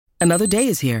Another day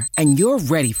is here, and you're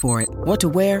ready for it. What to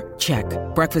wear? Check.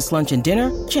 Breakfast, lunch, and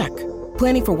dinner? Check.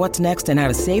 Planning for what's next and how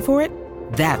to save for it?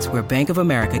 That's where Bank of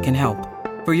America can help.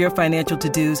 For your financial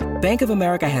to-dos, Bank of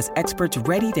America has experts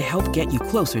ready to help get you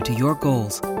closer to your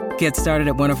goals. Get started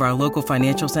at one of our local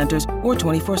financial centers or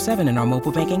 24/7 in our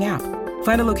mobile banking app.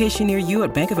 Find a location near you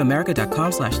at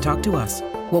bankofamerica.com/talktous.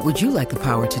 What would you like the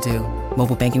power to do?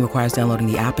 Mobile banking requires downloading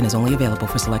the app and is only available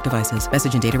for select devices.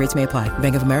 Message and data rates may apply.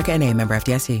 Bank of America N.A., member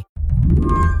FDIC.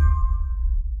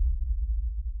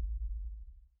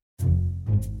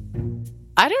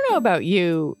 I don't know about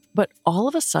you, but all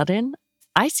of a sudden,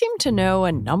 I seem to know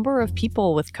a number of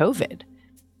people with COVID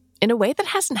in a way that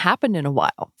hasn't happened in a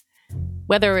while.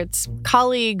 Whether it's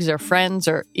colleagues or friends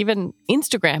or even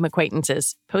Instagram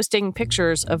acquaintances posting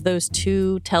pictures of those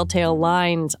two telltale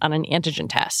lines on an antigen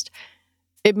test.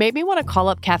 It made me want to call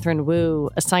up Catherine Wu,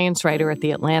 a science writer at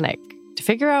The Atlantic, to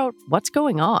figure out what's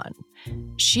going on.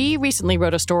 She recently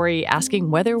wrote a story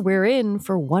asking whether we're in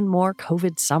for one more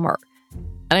COVID summer.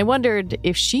 And I wondered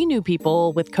if she knew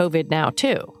people with COVID now,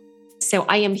 too. So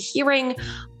I am hearing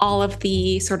all of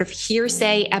the sort of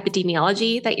hearsay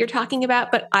epidemiology that you're talking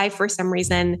about, but I, for some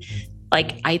reason,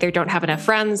 either don't have enough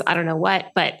friends, I don't know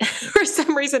what, but for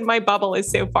some reason, my bubble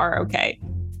is so far okay.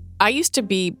 I used to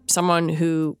be someone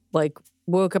who,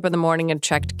 woke up in the morning and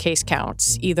checked case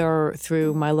counts, either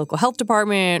through my local health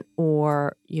department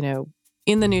or,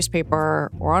 in the newspaper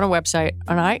or on a website.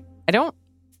 And I don't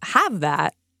have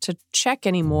that to check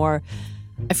anymore.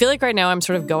 I feel like right now I'm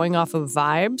sort of going off of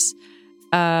vibes.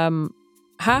 How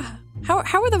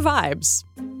are the vibes?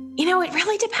 It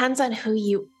really depends on who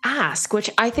you ask, which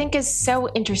I think is so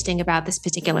interesting about this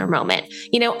particular moment.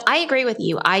 I agree with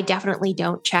you. I definitely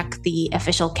don't check the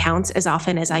official counts as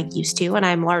often as I used to, and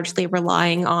I'm largely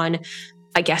relying on,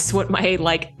 I guess, what my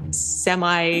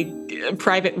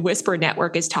semi-private whisper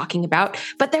network is talking about.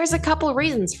 But there's a couple of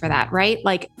reasons for that, right?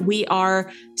 We are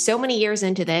so many years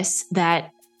into this that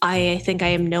I think I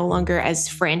am no longer as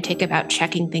frantic about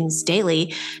checking things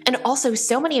daily. And also,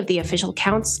 so many of the official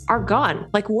counts are gone.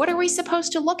 What are we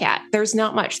supposed to look at? There's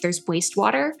not much. There's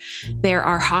wastewater. There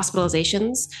are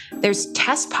hospitalizations. There's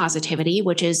test positivity,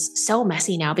 which is so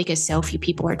messy now because so few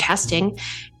people are testing.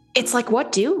 It's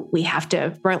what do we have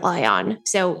to rely on?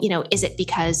 So, is it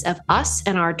because of us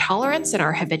and our tolerance and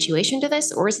our habituation to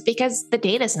this, or is it because the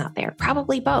data's not there?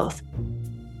 Probably both.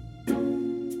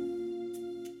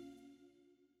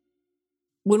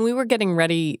 When we were getting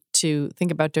ready to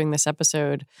think about doing this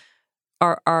episode,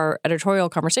 our editorial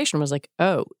conversation was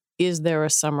is there a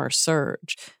summer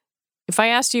surge? If I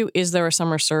asked you, is there a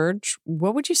summer surge?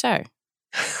 What would you say?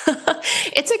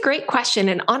 It's a great question.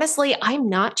 And honestly, I'm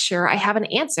not sure I have an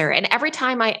answer. And every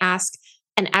time I ask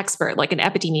an expert, like an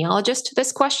epidemiologist,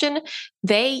 this question,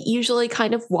 they usually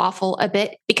kind of waffle a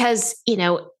bit because,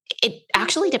 it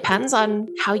actually depends on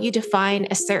how you define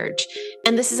a surge.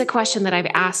 And this is a question that I've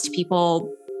asked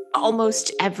people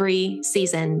almost every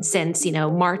season since,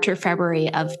 March or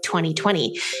February of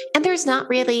 2020. And there's not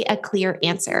really a clear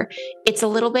answer. It's a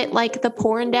little bit like the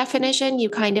porn definition. You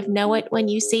kind of know it when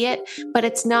you see it, but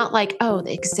it's not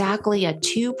exactly a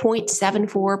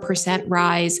 2.74%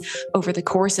 rise over the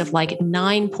course of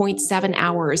 9.7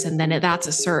 hours. And then that's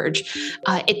a surge.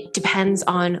 It depends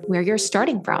on where you're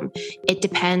starting from. It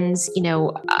depends,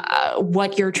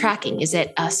 what you're tracking. Is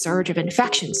it a surge of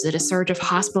infections? Is it a surge of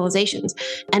hospitalizations?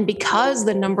 And because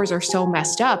the numbers are so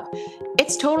messed up,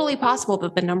 it's totally possible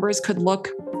that the numbers could look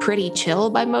pretty chill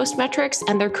by most metrics,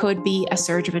 and there could be a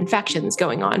surge of infections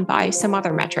going on by some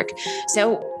other metric.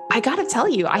 So I gotta tell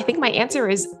you, I think my answer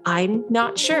is I'm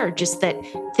not sure, just that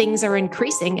things are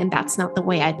increasing, and that's not the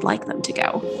way I'd like them to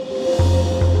go.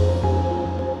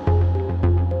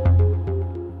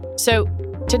 So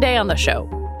today on the show,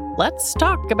 let's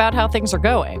talk about how things are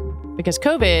going, because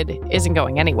COVID isn't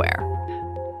going anywhere.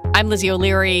 I'm Lizzie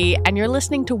O'Leary, and you're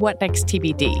listening to What Next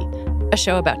TBD, a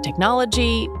show about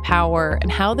technology, power,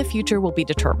 and how the future will be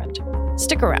determined.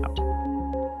 Stick around.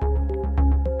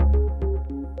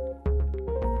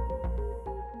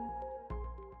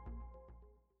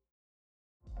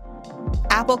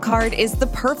 Apple Card is the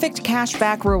perfect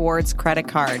cashback rewards credit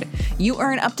card. You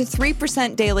earn up to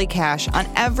 3% daily cash on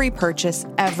every purchase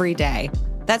every day.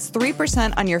 That's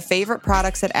 3% on your favorite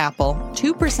products at Apple,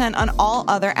 2% on all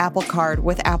other Apple Card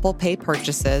with Apple Pay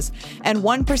purchases, and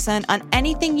 1% on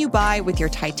anything you buy with your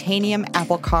titanium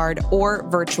Apple Card or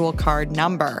virtual card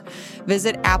number.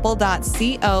 Visit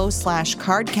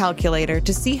apple.co/card calculator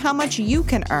to see how much you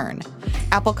can earn.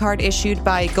 Apple Card issued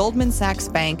by Goldman Sachs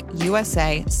Bank,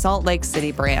 USA, Salt Lake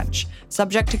City branch.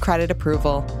 Subject to credit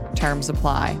approval. Terms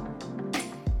apply.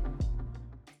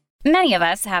 Many of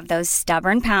us have those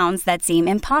stubborn pounds that seem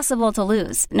impossible to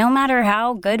lose, no matter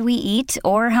how good we eat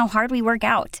or how hard we work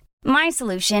out. My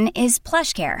solution is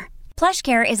PlushCare.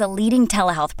 PlushCare is a leading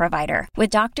telehealth provider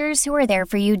with doctors who are there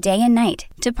for you day and night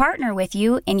to partner with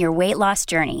you in your weight loss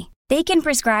journey. They can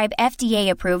prescribe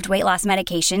FDA-approved weight loss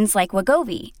medications like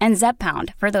Wegovy and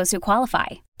Zepbound for those who qualify.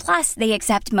 Plus, they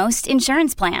accept most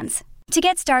insurance plans. To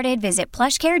get started, visit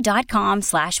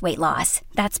plushcare.com/weightloss.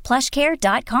 That's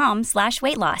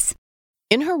plushcare.com/weightloss.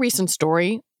 In her recent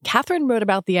story, Catherine wrote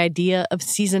about the idea of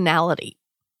seasonality.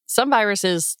 Some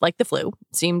viruses, like the flu,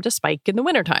 seem to spike in the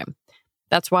wintertime.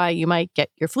 That's why you might get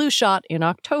your flu shot in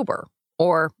October.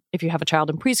 Or if you have a child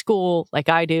in preschool, like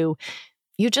I do,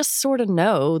 you just sort of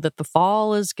know that the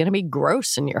fall is going to be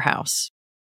gross in your house.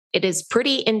 It is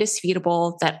pretty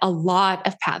indisputable that a lot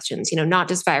of pathogens, not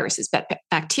just viruses, but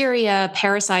bacteria,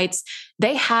 parasites,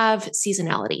 they have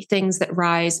seasonality, things that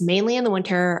rise mainly in the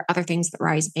winter, other things that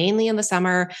rise mainly in the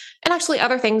summer, and actually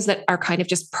other things that are kind of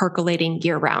just percolating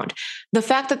year round. The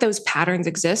fact that those patterns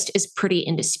exist is pretty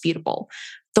indisputable.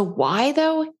 The why,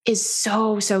 though, is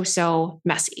so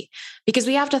messy, because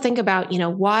we have to think about,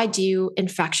 why do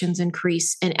infections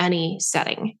increase in any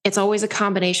setting? It's always a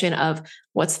combination of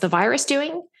what's the virus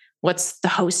doing? What's the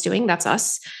host doing? That's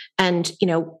us. And,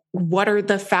 what are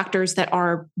the factors that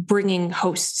are bringing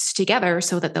hosts together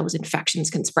so that those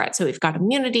infections can spread? So we've got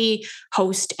immunity,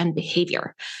 host, and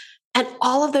behavior. And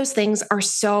all of those things are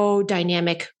so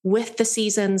dynamic with the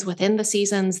seasons, within the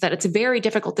seasons, that it's very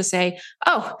difficult to say,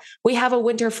 oh, we have a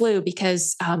winter flu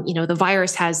because, the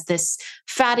virus has this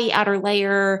fatty outer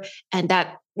layer and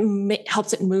that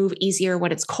helps it move easier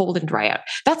when it's cold and dry out.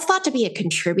 That's thought to be a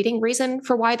contributing reason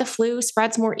for why the flu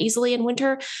spreads more easily in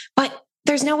winter, but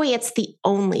there's no way it's the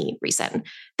only reason.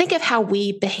 Think of how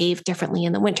we behave differently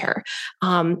in the winter.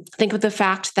 Think of the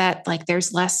fact that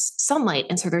there's less sunlight,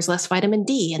 and so there's less vitamin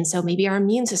D. And so maybe our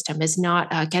immune system is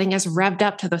not getting as revved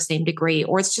up to the same degree,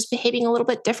 or it's just behaving a little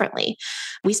bit differently.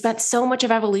 We spent so much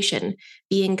of evolution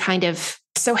being kind of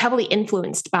so heavily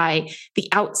influenced by the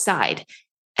outside.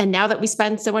 And now that we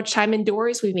spend so much time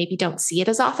indoors, we maybe don't see it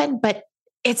as often, but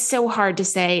it's so hard to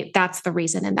say that's the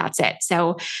reason and that's it.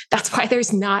 So that's why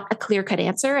there's not a clear-cut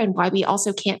answer, and why we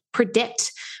also can't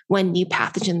predict when new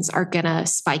pathogens are going to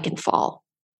spike and fall.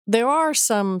 There are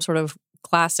some sort of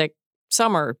classic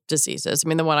summer diseases. I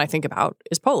mean, the one I think about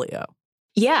is polio.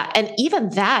 Yeah. And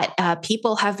even that,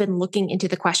 people have been looking into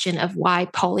the question of why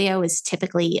polio is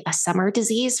typically a summer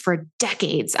disease for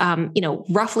decades,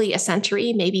 roughly a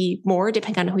century, maybe more,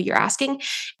 depending on who you're asking.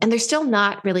 And there's still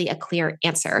not really a clear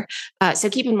answer. So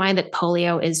keep in mind that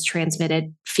polio is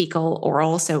transmitted fecal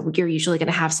oral. So you're usually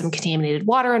going to have some contaminated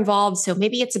water involved. So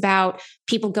maybe it's about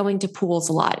people going to pools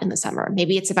a lot in the summer.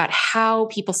 Maybe it's about how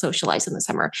people socialize in the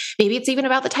summer. Maybe it's even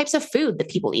about the types of food that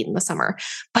people eat in the summer.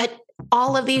 But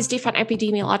all of these different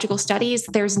epidemiological studies,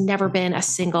 there's never been a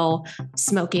single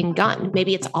smoking gun.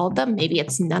 Maybe it's all of them. Maybe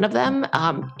it's none of them.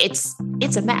 It's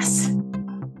a mess.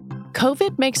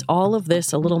 COVID makes all of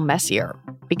this a little messier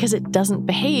because it doesn't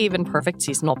behave in perfect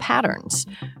seasonal patterns.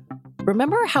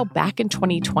 Remember how back in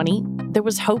 2020, there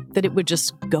was hope that it would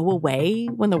just go away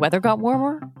when the weather got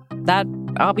warmer? That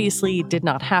obviously did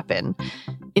not happen.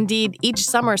 Indeed, each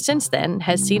summer since then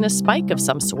has seen a spike of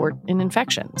some sort in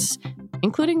infections,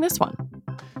 including this one.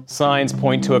 Signs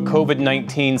point to a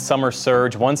COVID-19 summer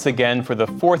surge once again for the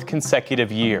fourth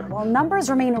consecutive year. While numbers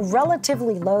remain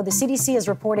relatively low, the CDC is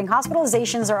reporting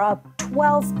hospitalizations are up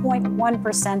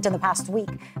 12.1% in the past week.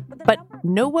 But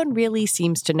no one really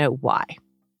seems to know why.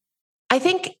 I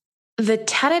think the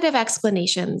tentative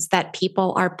explanations that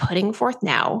people are putting forth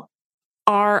now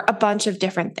are a bunch of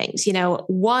different things.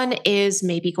 One is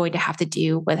maybe going to have to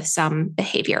do with some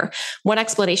behavior. One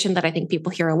explanation that I think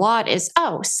people hear a lot is,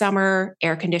 summer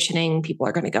air conditioning, people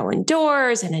are going to go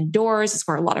indoors, and indoors is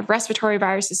where a lot of respiratory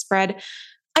viruses spread.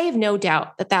 I have no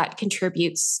doubt that that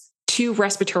contributes to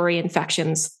respiratory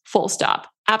infections, full stop.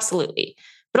 Absolutely.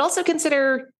 But also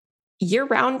consider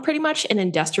year-round, pretty much in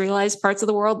industrialized parts of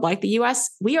the world like the US,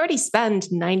 we already spend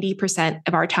 90%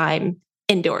 of our time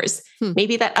indoors.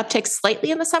 Maybe that upticks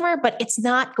slightly in the summer, but it's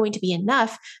not going to be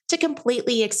enough to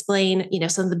completely explain,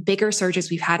 some of the bigger surges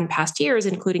we've had in past years,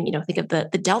 including, think of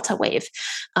the Delta wave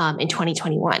in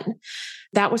 2021.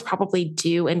 That was probably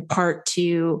due in part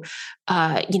to,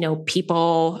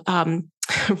 people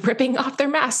ripping off their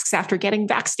masks after getting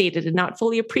vaccinated and not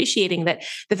fully appreciating that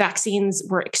the vaccines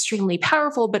were extremely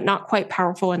powerful, but not quite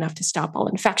powerful enough to stop all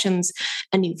infections.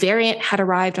 A new variant had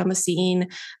arrived on the scene.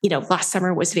 Last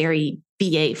summer was very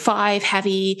BA.5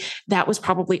 heavy. That was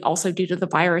probably also due to the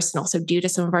virus and also due to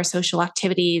some of our social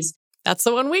activities. That's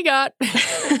the one we got.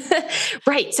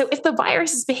 Right. So if the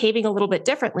virus is behaving a little bit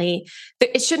differently,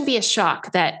 it shouldn't be a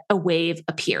shock that a wave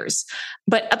appears.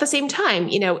 But at the same time,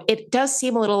 it does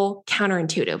seem a little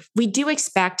counterintuitive. We do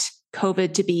expect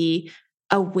COVID to be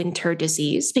a winter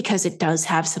disease because it does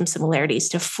have some similarities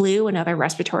to flu and other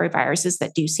respiratory viruses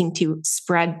that do seem to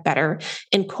spread better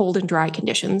in cold and dry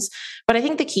conditions. But I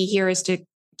think the key here is to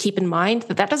keep in mind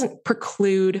that doesn't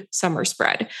preclude summer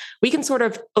spread. We can sort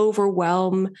of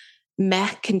overwhelm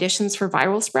conditions for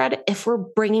viral spread if we're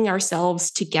bringing ourselves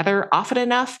together often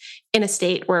enough in a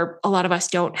state where a lot of us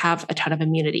don't have a ton of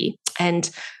immunity. And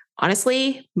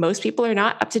honestly, most people are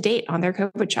not up to date on their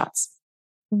COVID shots.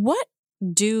 What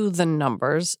do the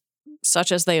numbers,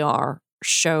 such as they are,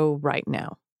 show right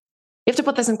now? You have to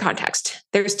put this in context.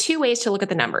 There's two ways to look at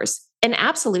the numbers. In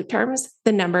absolute terms,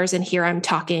 the numbers, and here I'm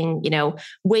talking,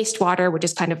 wastewater, which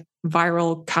is kind of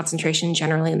viral concentration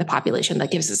generally in the population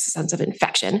that gives us a sense of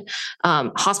infection,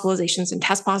 hospitalizations and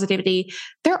test positivity,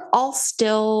 they're all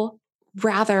still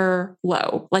rather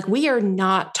low. Like, we are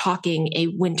not talking a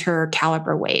winter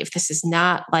caliber wave. This is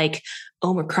not like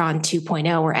Omicron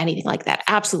 2.0 or anything like that.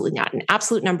 Absolutely not. In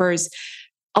absolute numbers,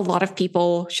 a lot of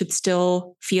people should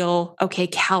still feel okay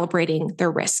calibrating their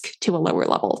risk to a lower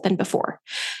level than before.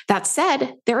 That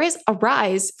said, there is a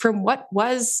rise from what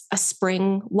was a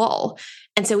spring lull.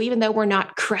 And so even though we're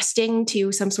not cresting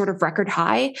to some sort of record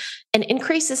high, an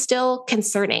increase is still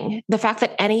concerning. The fact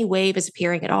that any wave is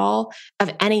appearing at all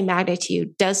of any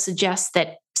magnitude does suggest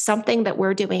that something that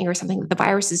we're doing or something that the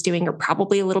virus is doing, or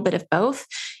probably a little bit of both,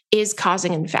 is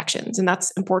causing infections. And that's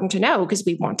important to know because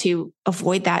we want to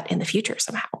avoid that in the future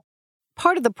somehow.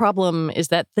 Part of the problem is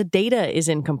that the data is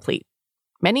incomplete.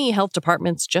 Many health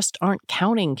departments just aren't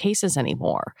counting cases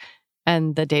anymore.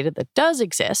 And the data that does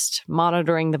exist,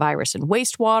 monitoring the virus in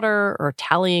wastewater or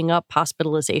tallying up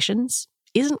hospitalizations,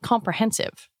 isn't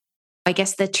comprehensive. I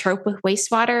guess the trope with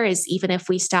wastewater is even if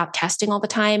we stop testing all the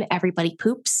time, everybody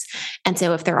poops. And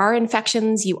so if there are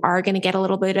infections, you are going to get a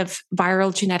little bit of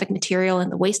viral genetic material in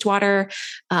the wastewater.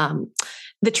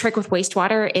 The trick with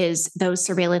wastewater is those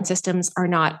surveillance systems are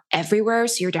not everywhere.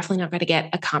 So you're definitely not going to get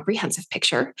a comprehensive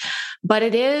picture. But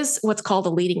it is what's called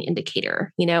a leading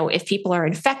indicator. If people are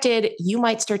infected, you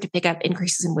might start to pick up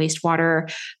increases in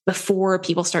wastewater before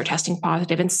people start testing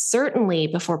positive, and certainly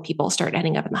before people start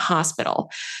ending up in the hospital.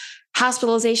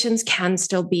 Hospitalizations can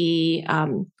still be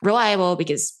reliable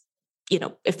because,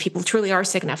 if people truly are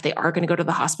sick enough, they are going to go to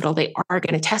the hospital, they are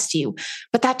going to test you.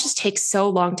 But that just takes so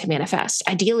long to manifest.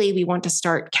 Ideally, we want to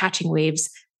start catching waves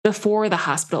before the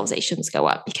hospitalizations go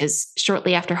up, because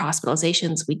shortly after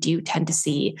hospitalizations, we do tend to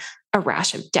see a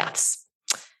rash of deaths.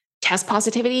 Test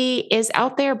positivity is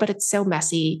out there, but it's so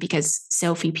messy because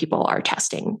so few people are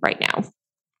testing right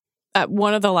now.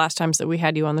 One of the last times that we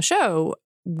had you on the show,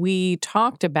 we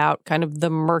talked about kind of the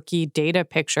murky data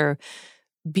picture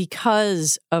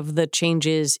because of the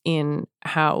changes in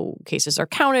how cases are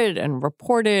counted and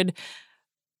reported.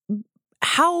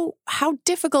 How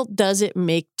difficult does it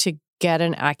make to get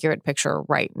an accurate picture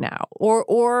right now?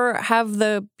 Or have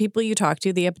the people you talk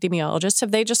to, the epidemiologists, have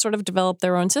they just sort of developed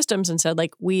their own systems and said,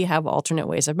 like, we have alternate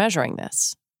ways of measuring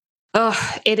this? Oh,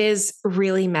 it is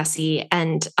really messy.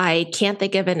 And I can't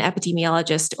think of an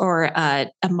epidemiologist or a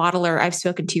modeler I've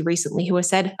spoken to recently who has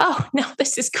said, oh, no,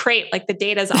 this is great. Like, the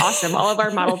data is awesome. All of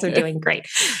our models are doing great.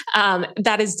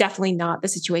 That is definitely not the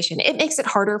situation. It makes it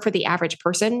harder for the average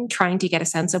person trying to get a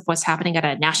sense of what's happening at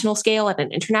a national scale, at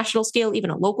an international scale, even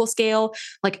a local scale.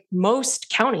 Like, most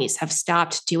counties have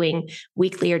stopped doing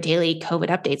weekly or daily COVID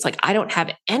updates. Like, I don't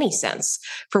have any sense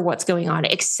for what's going on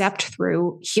except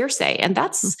through hearsay. And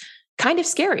that's kind of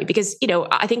scary because,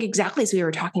 I think exactly as we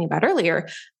were talking about earlier,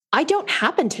 I don't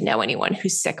happen to know anyone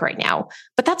who's sick right now,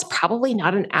 but that's probably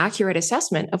not an accurate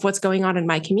assessment of what's going on in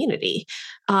my community.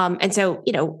 And so,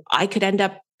 I could end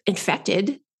up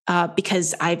infected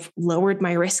because I've lowered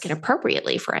my risk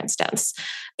inappropriately, for instance.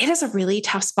 It is a really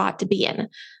tough spot to be in.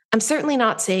 I'm certainly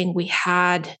not saying we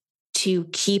had to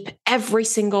keep every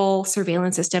single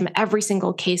surveillance system, every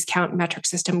single case count metric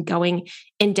system going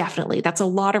indefinitely. That's a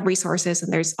lot of resources,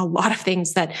 and there's a lot of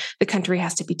things that the country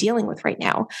has to be dealing with right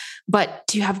now. But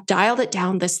to have dialed it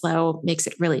down this low makes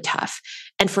it really tough.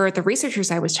 And for the researchers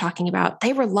I was talking about,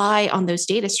 they rely on those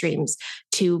data streams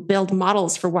to build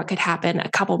models for what could happen a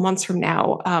couple months from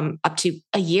now, up to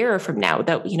a year from now,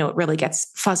 though, it really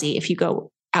gets fuzzy if you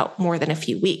go out more than a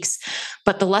few weeks.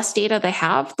 But the less data they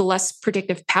have, the less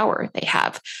predictive power they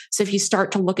have. So if you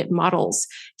start to look at models,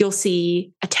 you'll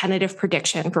see a tentative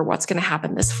prediction for what's going to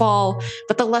happen this fall.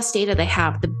 But the less data they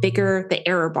have, the bigger the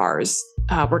error bars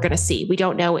we're going to see. We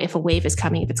don't know if a wave is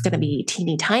coming, if it's going to be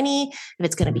teeny tiny, if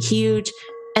it's going to be huge.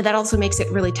 And that also makes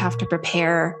it really tough to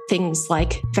prepare things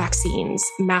like vaccines,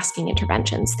 masking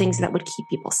interventions, things that would keep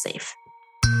people safe.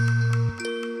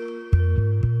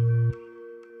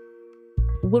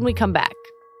 When we come back,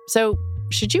 so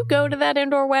should you go to that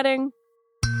indoor wedding?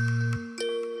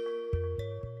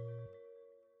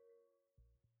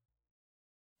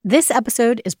 This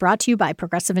episode is brought to you by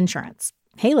Progressive Insurance.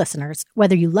 Hey, listeners,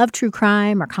 whether you love true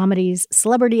crime or comedies,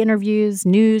 celebrity interviews,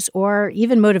 news, or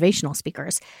even motivational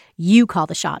speakers, you call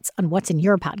the shots on what's in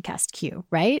your podcast queue,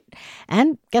 right?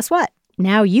 And guess what?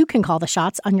 Now you can call the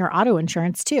shots on your auto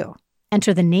insurance, too.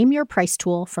 Enter the Name Your Price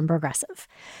tool from Progressive.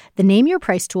 The Name Your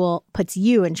Price tool puts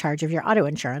you in charge of your auto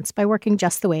insurance by working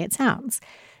just the way it sounds.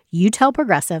 You tell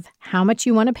Progressive how much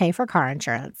you want to pay for car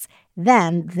insurance.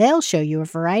 Then they'll show you a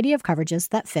variety of coverages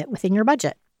that fit within your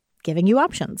budget, giving you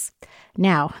options.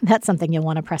 Now, that's something you'll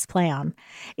want to press play on.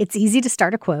 It's easy to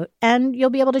start a quote, and you'll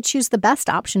be able to choose the best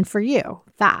option for you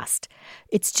fast.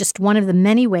 It's just one of the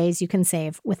many ways you can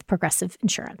save with Progressive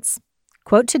Insurance.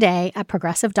 Quote today at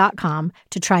Progressive.com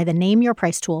to try the Name Your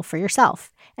Price tool for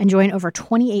yourself and join over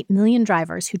 28 million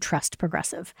drivers who trust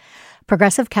Progressive.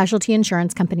 Progressive Casualty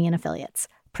Insurance Company and Affiliates.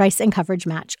 Price and coverage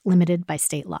match limited by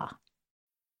state law.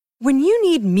 When you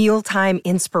need mealtime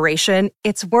inspiration,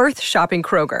 it's worth shopping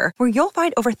Kroger, where you'll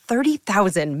find over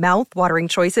 30,000 mouth-watering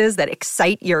choices that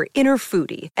excite your inner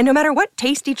foodie. And no matter what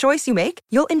tasty choice you make,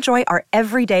 you'll enjoy our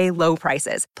everyday low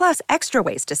prices, plus extra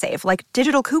ways to save, like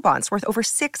digital coupons worth over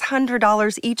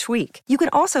 $600 each week. You can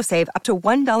also save up to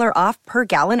 $1 off per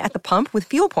gallon at the pump with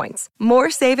fuel points.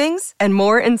 More savings and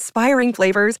more inspiring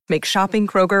flavors make shopping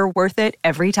Kroger worth it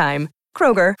every time.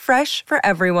 Kroger, fresh for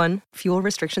everyone. Fuel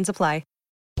restrictions apply.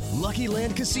 Lucky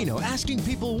Land Casino, asking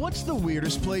people, what's the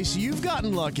weirdest place you've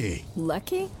gotten lucky?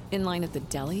 Lucky? In line at the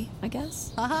deli, I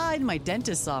guess? Aha, in my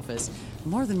dentist's office.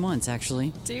 More than once,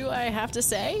 actually. Do I have to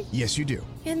say? Yes, you do.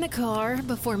 In the car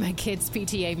before my kids'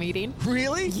 PTA meeting.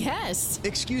 Really? Yes.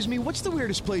 Excuse me, what's the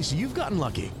weirdest place you've gotten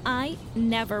lucky? I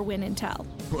never win and tell.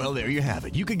 Well, there you have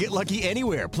it. You can get lucky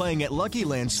anywhere, playing at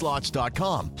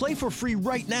LuckyLandSlots.com. Play for free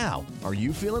right now. Are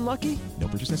you feeling lucky? No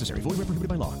purchase necessary. Void where prohibited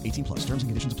by law. 18 plus. Terms and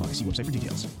conditions apply. See website for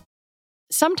details.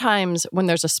 Sometimes when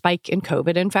there's a spike in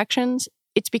COVID infections,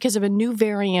 it's because of a new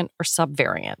variant or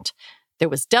subvariant. There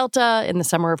was Delta in the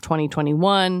summer of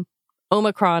 2021,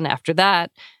 Omicron after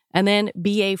that, and then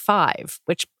BA5,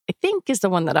 which I think is the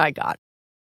one that I got.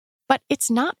 But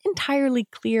it's not entirely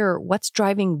clear what's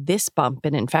driving this bump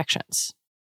in infections.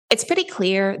 It's pretty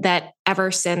clear that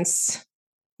ever since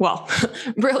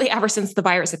the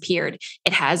virus appeared,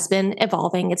 it has been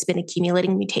evolving. It's been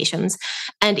accumulating mutations.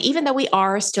 And even though we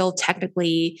are still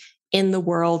technically in the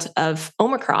world of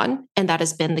Omicron, and that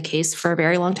has been the case for a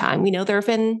very long time, we know there have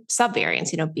been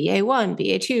subvariants, BA1,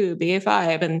 BA2,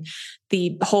 BA5, and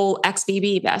the whole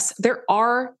XBB mess. There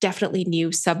are definitely new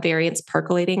subvariants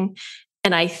percolating.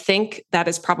 And I think that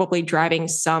is probably driving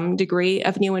some degree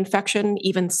of new infection.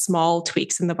 Even small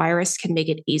tweaks in the virus can make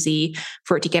it easy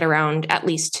for it to get around at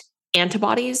least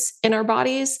antibodies in our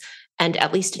bodies and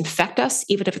at least infect us,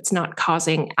 even if it's not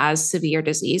causing as severe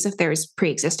disease, if there's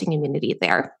pre-existing immunity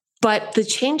there. But the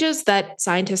changes that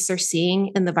scientists are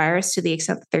seeing in the virus, to the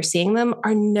extent that they're seeing them,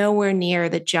 are nowhere near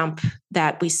the jump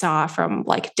that we saw from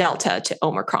like Delta to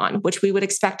Omicron, which we would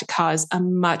expect to cause a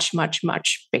much, much,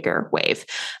 much bigger wave.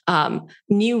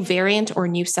 New variant or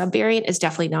new subvariant is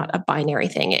definitely not a binary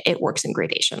thing. It works in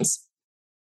gradations.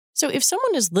 So if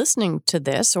someone is listening to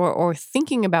this or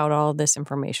thinking about all this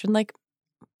information, like,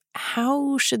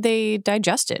 how should they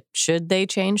digest it? Should they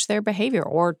change their behavior?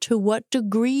 Or to what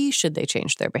degree should they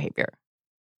change their behavior?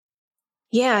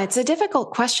 Yeah, it's a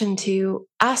difficult question to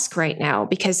ask right now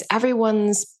because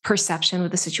everyone's perception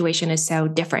of the situation is so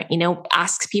different.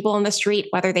 Ask people on the street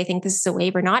whether they think this is a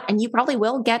wave or not, and you probably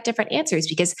will get different answers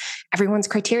because everyone's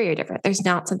criteria are different. There's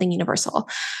not something universal.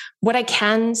 What I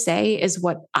can say is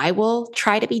what I will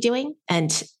try to be doing,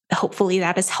 and hopefully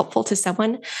that is helpful to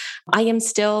someone. I am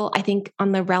still, I think,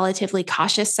 on the relatively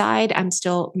cautious side. I'm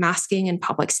still masking in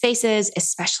public spaces,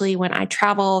 especially when I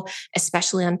travel,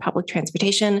 especially on public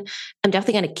transportation. I'm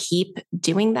definitely going to keep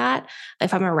doing that.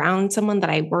 If I'm around someone that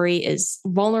I worry is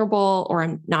vulnerable or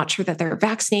I'm not sure that they're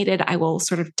vaccinated, I will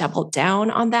sort of double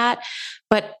down on that.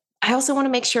 But I also want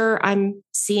to make sure I'm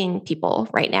seeing people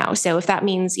right now. So if that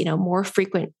means, more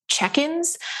frequent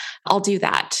check-ins, I'll do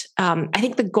that. I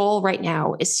think the goal right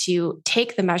now is to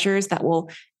take the measures that will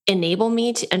enable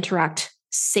me to interact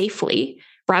safely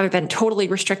rather than totally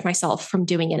restrict myself from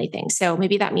doing anything. So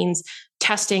maybe that means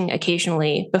testing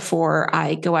occasionally before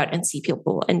I go out and see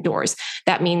people indoors.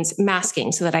 That means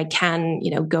masking so that I can,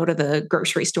 go to the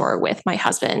grocery store with my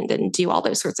husband and do all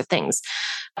those sorts of things.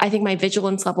 I think my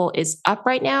vigilance level is up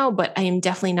right now, but I am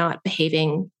definitely not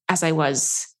behaving as I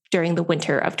was during the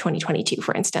winter of 2022,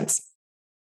 for instance.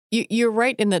 You're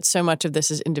right in that so much of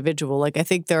this is individual. Like, I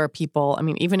think there are people,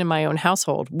 even in my own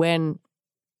household, when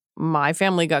my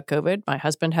family got COVID, my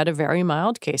husband had a very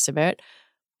mild case of it.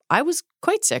 I was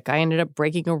quite sick. I ended up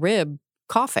breaking a rib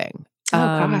coughing. Oh,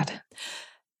 God.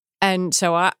 And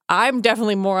so I'm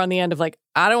definitely more on the end of like,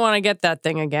 I don't want to get that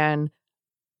thing again.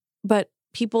 But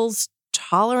people's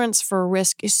tolerance for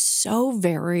risk is so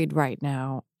varied right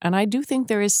now. And I do think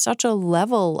there is such a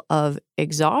level of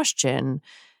exhaustion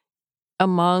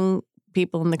among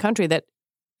people in the country that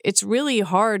it's really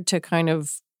hard to kind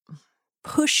of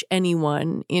push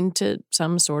anyone into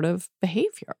some sort of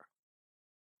behavior.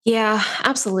 Yeah,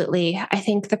 absolutely. I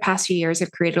think the past few years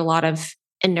have created a lot of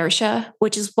inertia,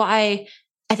 which is why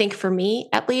I think for me,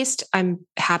 at least, I'm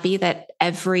happy that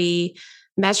every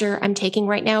measure I'm taking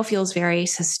right now feels very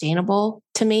sustainable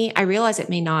to me. I realize it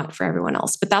may not for everyone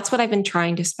else, but that's what I've been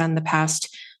trying to spend the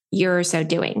past year or so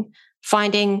doing.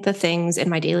 Finding the things in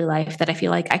my daily life that I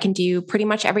feel like I can do pretty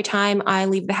much every time I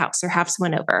leave the house or have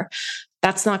someone over.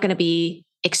 That's not going to be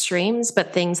extremes,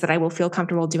 but things that I will feel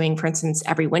comfortable doing, for instance,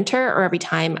 every winter or every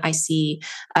time I see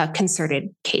a concerted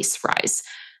case rise.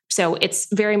 So it's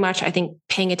very much, I think,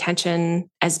 paying attention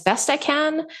as best I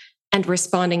can and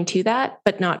responding to that,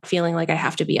 but not feeling like I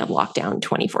have to be on lockdown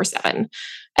 24/7.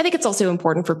 I think it's also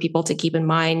important for people to keep in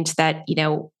mind that,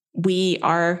 we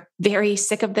are very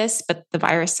sick of this, but the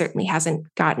virus certainly hasn't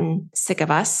gotten sick of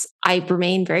us. I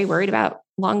remain very worried about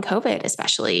long COVID,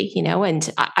 especially,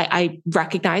 and I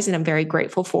recognize and I'm very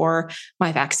grateful for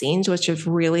my vaccines, which have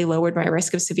really lowered my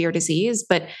risk of severe disease.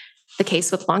 But the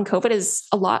case with long COVID is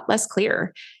a lot less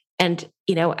clear. And,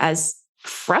 as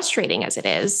frustrating as it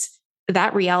is,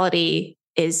 that reality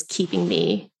is keeping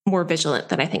me more vigilant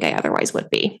than I think I otherwise would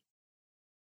be.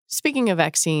 Speaking of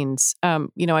vaccines,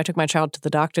 I took my child to the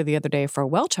doctor the other day for a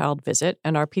well child visit,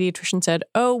 and our pediatrician said,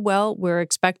 oh, well, we're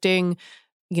expecting,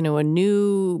 a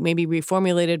new, maybe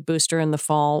reformulated booster in the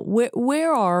fall.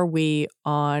 Where are we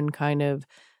on kind of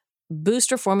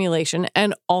booster formulation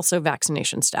and also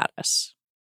vaccination status?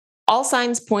 All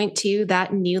signs point to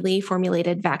that newly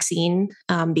formulated vaccine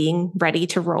being ready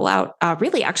to roll out,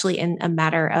 really actually in a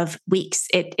matter of weeks.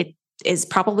 It is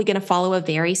probably going to follow a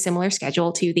very similar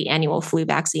schedule to the annual flu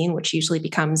vaccine, which usually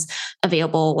becomes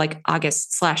available like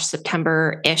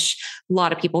August/September-ish. A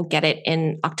lot of people get it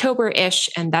in October-ish,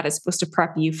 and that is supposed to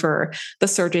prep you for the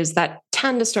surges that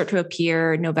tend to start to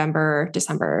appear November,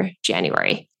 December,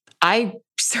 January. I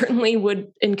certainly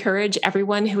would encourage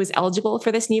everyone who is eligible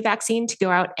for this new vaccine to go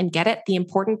out and get it. The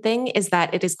important thing is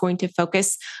that it is going to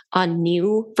focus on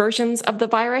new versions of the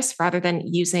virus rather than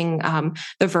using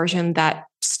the version that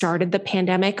started the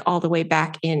pandemic all the way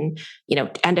back in,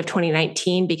 end of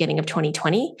 2019, beginning of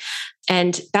 2020.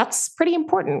 And that's pretty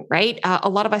important, right? A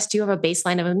lot of us do have a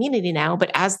baseline of immunity now,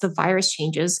 but as the virus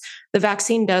changes, the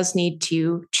vaccine does need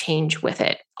to change with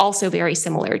it. Also very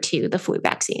similar to the flu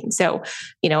vaccine. So,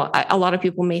 a lot of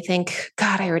people may think,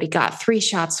 God, I already got 3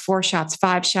 shots, 4 shots,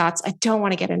 5 shots. I don't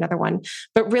want to get another one.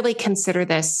 But really consider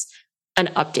this an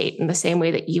update in the same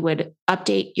way that you would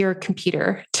update your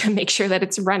computer to make sure that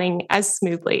it's running as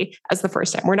smoothly as the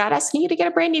first time. We're not asking you to get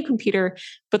a brand new computer,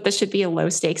 but this should be a low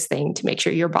stakes thing to make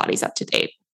sure your body's up to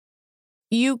date.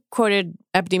 You quoted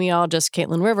epidemiologist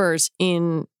Caitlin Rivers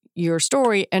in your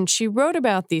story, and she wrote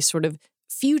about these sort of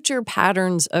future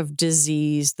patterns of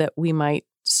disease that we might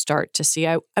start to see.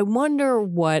 I wonder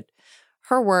what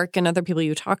her work and other people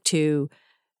you talk to,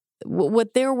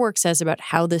 what their work says about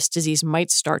how this disease might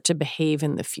start to behave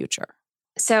in the future.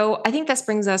 So I think this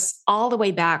brings us all the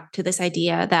way back to this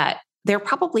idea that there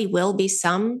probably will be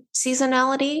some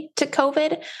seasonality to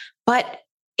COVID, but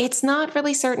it's not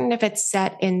really certain if it's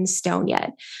set in stone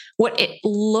yet. What it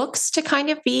looks to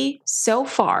kind of be so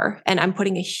far, and I'm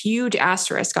putting a huge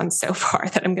asterisk on so far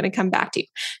that I'm going to come back to.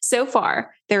 So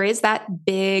far, there is that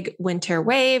big winter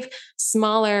wave,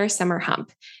 smaller summer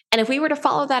hump. And if we were to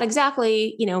follow that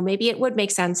exactly, maybe it would make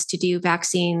sense to do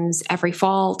vaccines every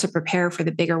fall to prepare for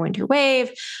the bigger winter wave,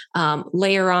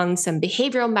 layer on some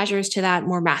behavioral measures to that,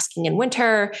 more masking in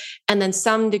winter, and then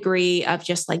some degree of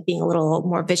just like being a little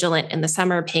more vigilant in the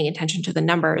summer, paying attention to the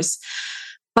numbers.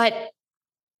 But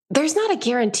there's not a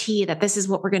guarantee that this is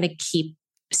what we're going to keep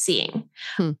seeing.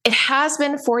 It has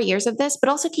been 4 years of this, but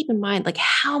also keep in mind like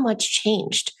how much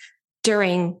changed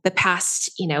during the past,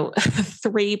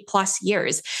 3+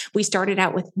 years. We started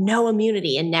out with no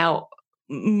immunity, and now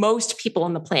most people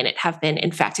on the planet have been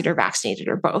infected or vaccinated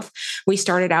or both. We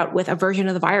started out with a version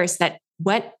of the virus that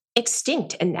went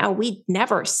extinct, and now we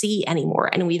never see anymore.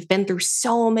 And we've been through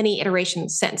so many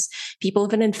iterations since. People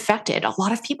have been infected. A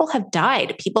lot of people have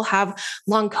died. People have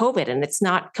long COVID, and it's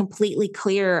not completely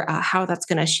clear how that's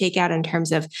going to shake out in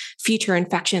terms of future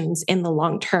infections in the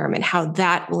long term and how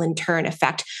that will in turn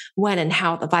affect when and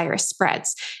how the virus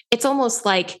spreads. It's almost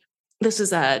like this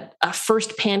is a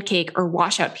first pancake or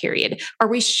washout period. Are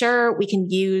we sure we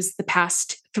can use the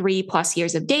past 3+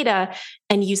 years of data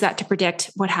and use that to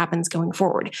predict what happens going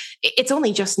forward? It's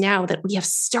only just now that we have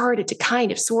started to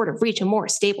kind of sort of reach a more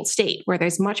stable state where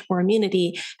there's much more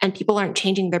immunity and people aren't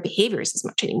changing their behaviors as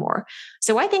much anymore.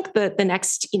 So I think the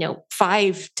next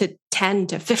 5 to 10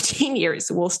 to 15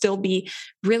 years will still be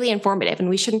really informative,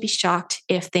 and we shouldn't be shocked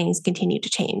if things continue to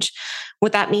change.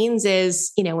 What that means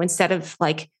is, instead of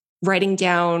writing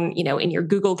down, in your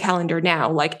Google Calendar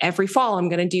now, every fall I'm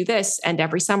going to do this and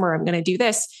every summer I'm going to do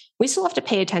this, we still have to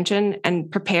pay attention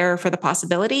and prepare for the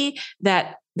possibility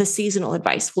that the seasonal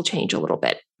advice will change a little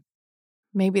bit.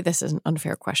 Maybe this is an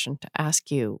unfair question to ask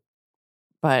you,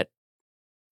 but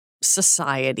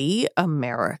society,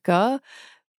 America,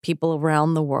 people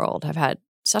around the world have had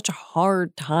such a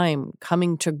hard time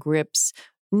coming to grips,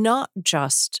 not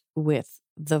just with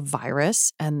the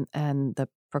virus and the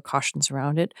precautions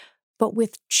around it, but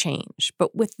with change,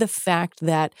 but with the fact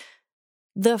that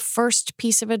the first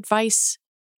piece of advice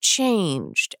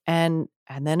changed and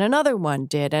then another one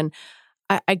did. And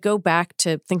I go back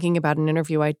to thinking about an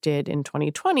interview I did in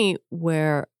 2020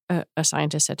 where a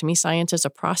scientist said to me, science is a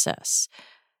process.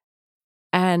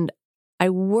 And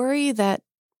I worry that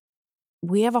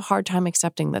we have a hard time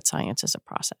accepting that science is a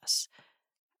process.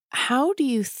 How do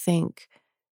you think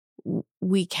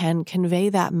we can convey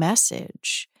that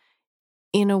message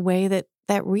in a way that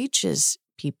reaches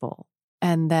people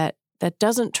and that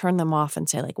doesn't turn them off and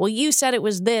say well, you said it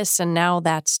was this and now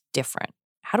that's different?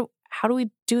 How do we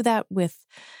do that with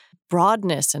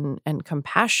broadness and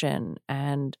compassion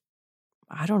and,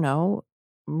 I don't know,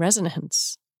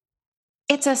 resonance?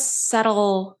 It's a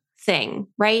subtle thing,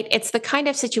 right? It's the kind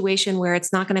of situation where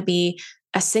it's not going to be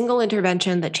a single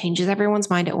intervention that changes everyone's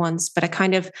mind at once, but a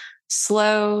kind of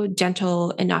slow,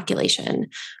 gentle inoculation.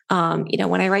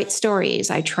 When I write stories,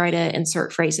 I try to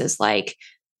insert phrases like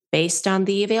based on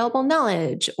the available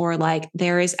knowledge, or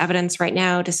there is evidence right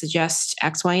now to suggest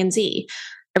X, Y, and Z.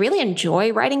 I really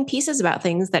enjoy writing pieces about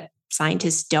things that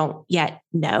scientists don't yet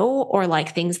know, or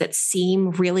things that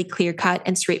seem really clear cut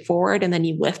and straightforward. And then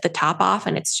you lift the top off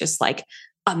and it's just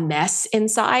a mess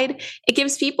inside. It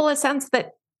gives people a sense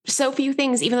that so few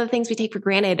things, even the things we take for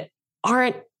granted,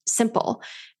 aren't simple.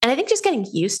 And I think just getting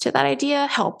used to that idea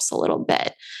helps a little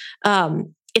bit.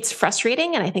 It's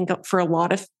frustrating. And I think for a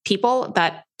lot of people,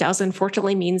 that does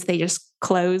unfortunately means they just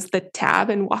close the tab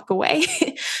and walk away.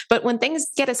 But when things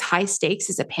get as high stakes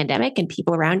as a pandemic and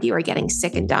people around you are getting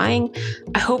sick and dying,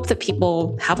 I hope that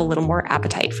people have a little more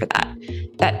appetite for that.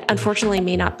 That unfortunately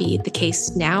may not be the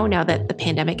case now that the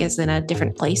pandemic is in a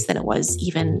different place than it was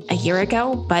even a year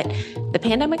ago, but the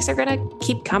pandemics are going to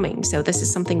keep coming. So this is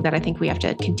something that I think we have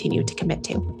to continue to commit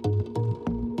to.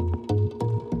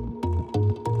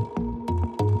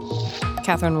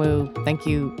 Katherine Wu, thank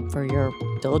you for your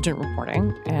diligent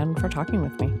reporting and for talking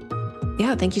with me.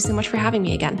 Yeah, thank you so much for having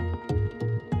me again.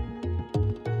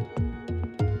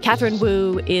 Katherine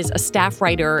Wu is a staff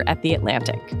writer at The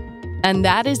Atlantic. And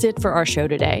that is it for our show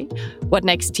today. What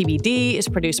Next TBD is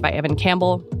produced by Evan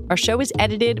Campbell. Our show is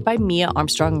edited by Mia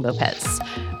Armstrong-Lopez.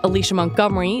 Alicia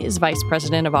Montgomery is Vice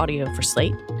President of Audio for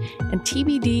Slate. And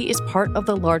TBD is part of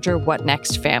the larger What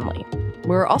Next family.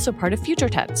 We're also part of Future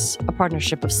Tense, a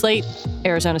partnership of Slate,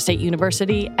 Arizona State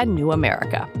University, and New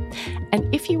America.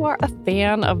 And if you are a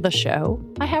fan of the show,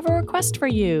 I have a request for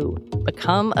you.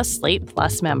 Become a Slate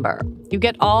Plus member. You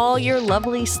get all your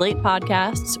lovely Slate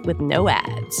podcasts with no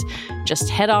ads. Just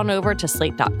head on over to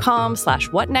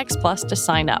slate.com/whatnextplus to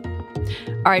sign up.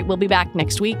 All right, we'll be back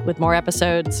next week with more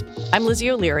episodes. I'm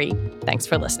Lizzie O'Leary. Thanks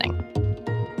for listening.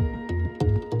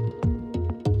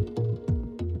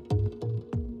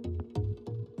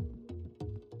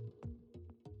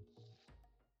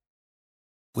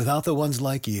 Without the ones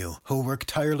like you, who work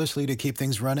tirelessly to keep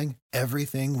things running,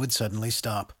 everything would suddenly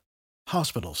stop.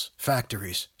 Hospitals,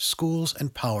 factories, schools,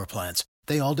 and power plants,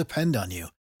 they all depend on you.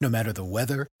 No matter the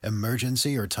weather,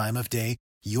 emergency, or time of day,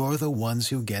 you're the ones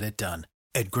who get it done.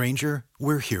 At Grainger,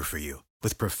 we're here for you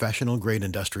with professional-grade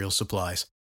industrial supplies.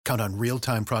 Count on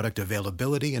real-time product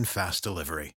availability and fast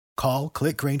delivery. Call,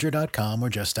 click Grainger.com, or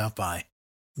just stop by.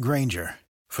 Grainger,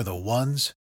 for the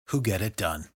ones who get it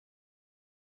done.